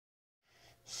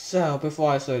So,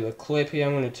 before I start the clip here,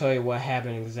 I'm going to tell you what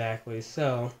happened exactly.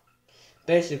 So,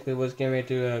 basically was getting ready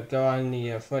to go on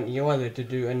the front yard to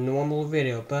do a normal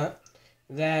video, but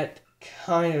that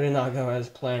kind of did not go as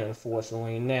planned,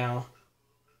 unfortunately. Now,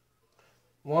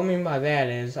 what I mean by that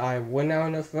is, I went out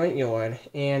in the front yard,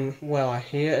 and, well, I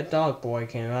hear a dog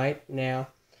barking, right? Now,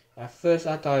 at first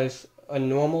I thought it was a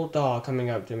normal dog coming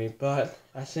up to me, but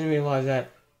I soon realized that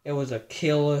it was a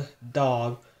killer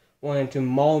dog wanting to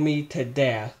maul me to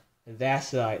death.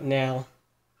 That's right. Now,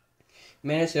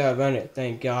 managed to outrun it,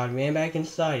 thank God. Ran back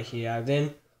inside here. I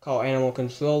then called animal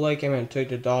control. They came and took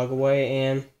the dog away,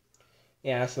 and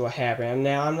yeah, that's what happened.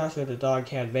 Now, I'm not sure if the dog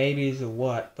had babies or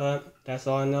what, but that's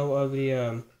all I know of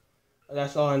the,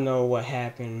 that's all I know what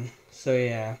happened. So,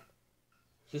 yeah.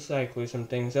 Just like with some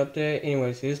things up there.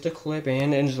 Anyways, here's the clip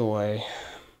and enjoy.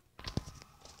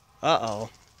 Uh-oh.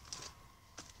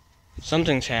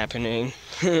 Something's happening.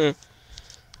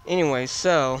 Anyway,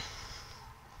 so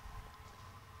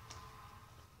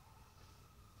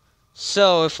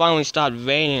it finally stopped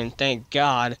raining, thank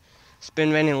God. It's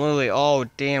been raining literally all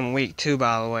damn week too,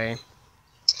 by the way.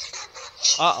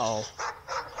 Uh-oh.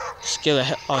 Scared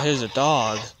the oh, here's a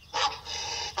dog.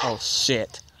 Oh,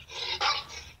 shit.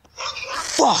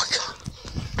 Fuck!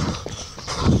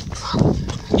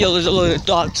 Yo, there's a little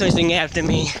dog chasing after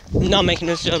me. Not making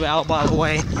this job out, by the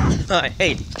way. Alright,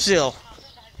 hey, chill.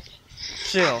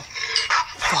 Chill.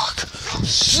 Fuck.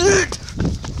 Shit!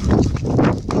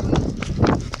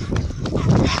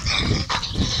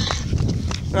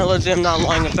 Now let's see, I'm not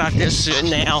lying about this shit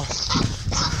now.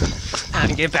 I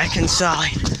can get back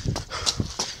inside.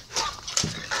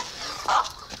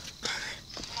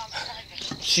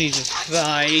 Jesus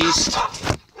Christ.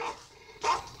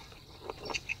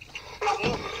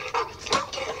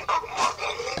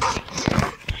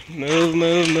 Move,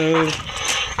 move, move.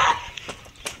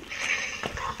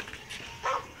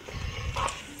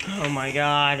 Oh my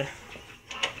God.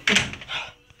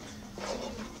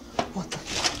 What the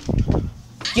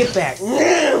fuck? Get back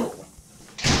now!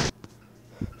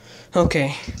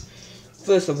 Okay.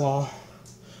 First of all,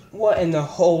 what in the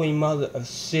holy mother of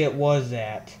shit was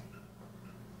that?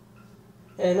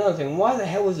 And another thing, why the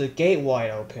hell was the gate wide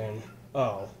open?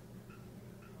 Oh.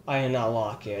 I did not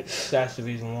lock it. That's the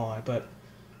reason why, but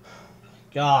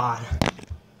God.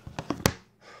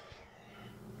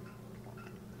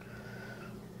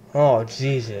 Oh,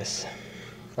 Jesus.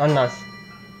 I'm not...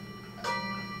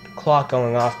 The clock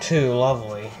going off too,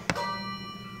 lovely.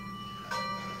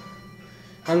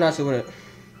 I'm not sure what it...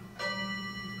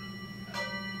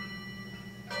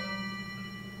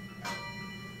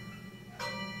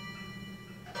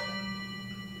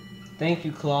 Thank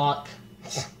you, clock.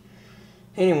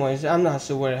 Anyways, I'm not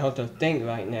sure what the hell to think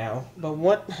right now. But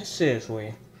what?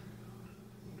 Seriously.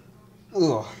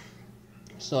 Ugh.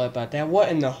 Sorry about that. What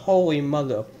in the holy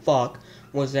motherfuck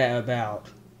was that about?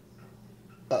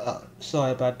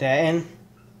 Sorry about that. And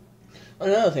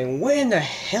another thing, where in the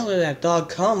hell did that dog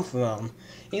come from?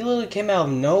 He literally came out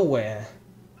of nowhere.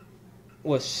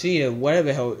 Or she, or whatever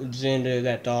the hell gender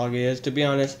that dog is. To be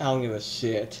honest, I don't give a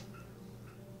shit.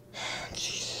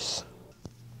 Jesus.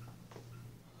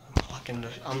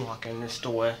 I'm locking this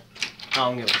door. I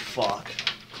don't give a fuck.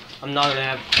 I'm not gonna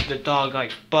have the dog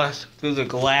like bust through the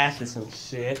glass or some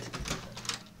shit.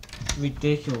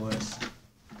 Ridiculous.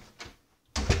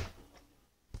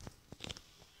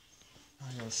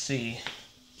 You'll see.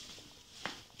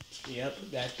 Yep,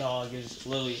 that dog is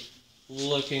literally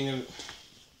looking.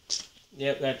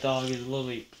 Yep, that dog is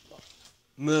literally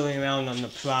moving around on the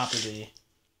property.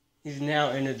 He's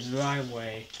now in the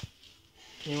driveway.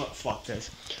 You know what? Fuck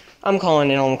this. I'm calling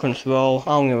animal control. I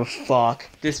don't give a fuck.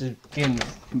 This is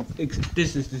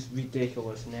just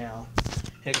ridiculous now.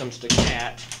 Here comes the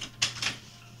cat.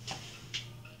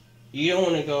 You don't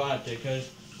want to go out there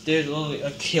because there's literally a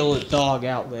killer dog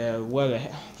out there. Where the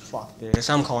hell? Fuck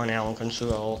this. I'm calling animal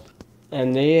control.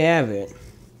 And there you have it.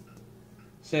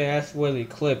 So that's really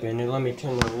clipping. And let me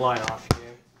turn the light off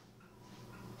here.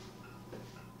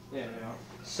 There we go.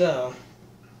 So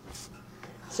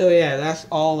yeah, that's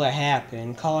all that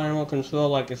happened. Call animal control,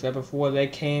 like I said before, they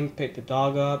came, picked the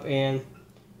dog up, and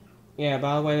yeah,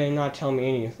 by the way, they're not telling me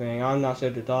anything. I'm not sure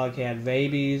if the dog had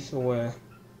babies, or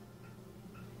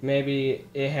maybe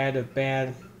it had a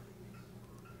bad,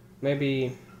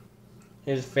 maybe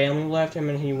his family left him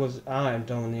and he was, I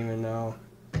don't even know.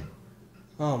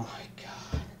 Oh my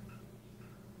God.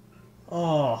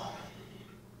 Oh.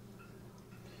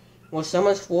 Well, so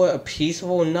much for a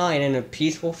peaceful night and a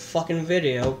peaceful fucking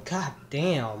video. God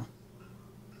damn.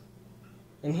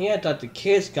 And here I thought the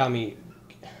kids got me.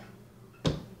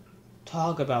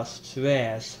 Talk about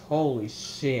stress. Holy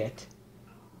shit.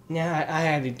 now I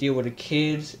had to deal with the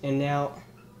kids, and now,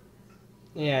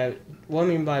 yeah, what I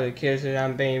mean by the kids is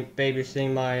I'm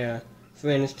babysitting my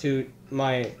friends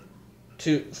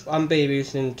I'm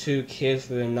babysitting 2 kids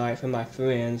for the night for my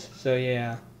friends, so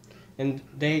yeah. And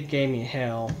they gave me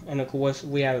hell, and of course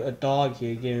we have a dog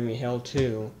here giving me hell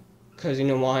too, cause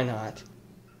why not?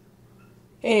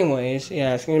 Anyways,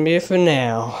 yeah, it's gonna be it for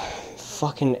now.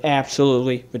 Fucking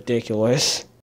absolutely ridiculous.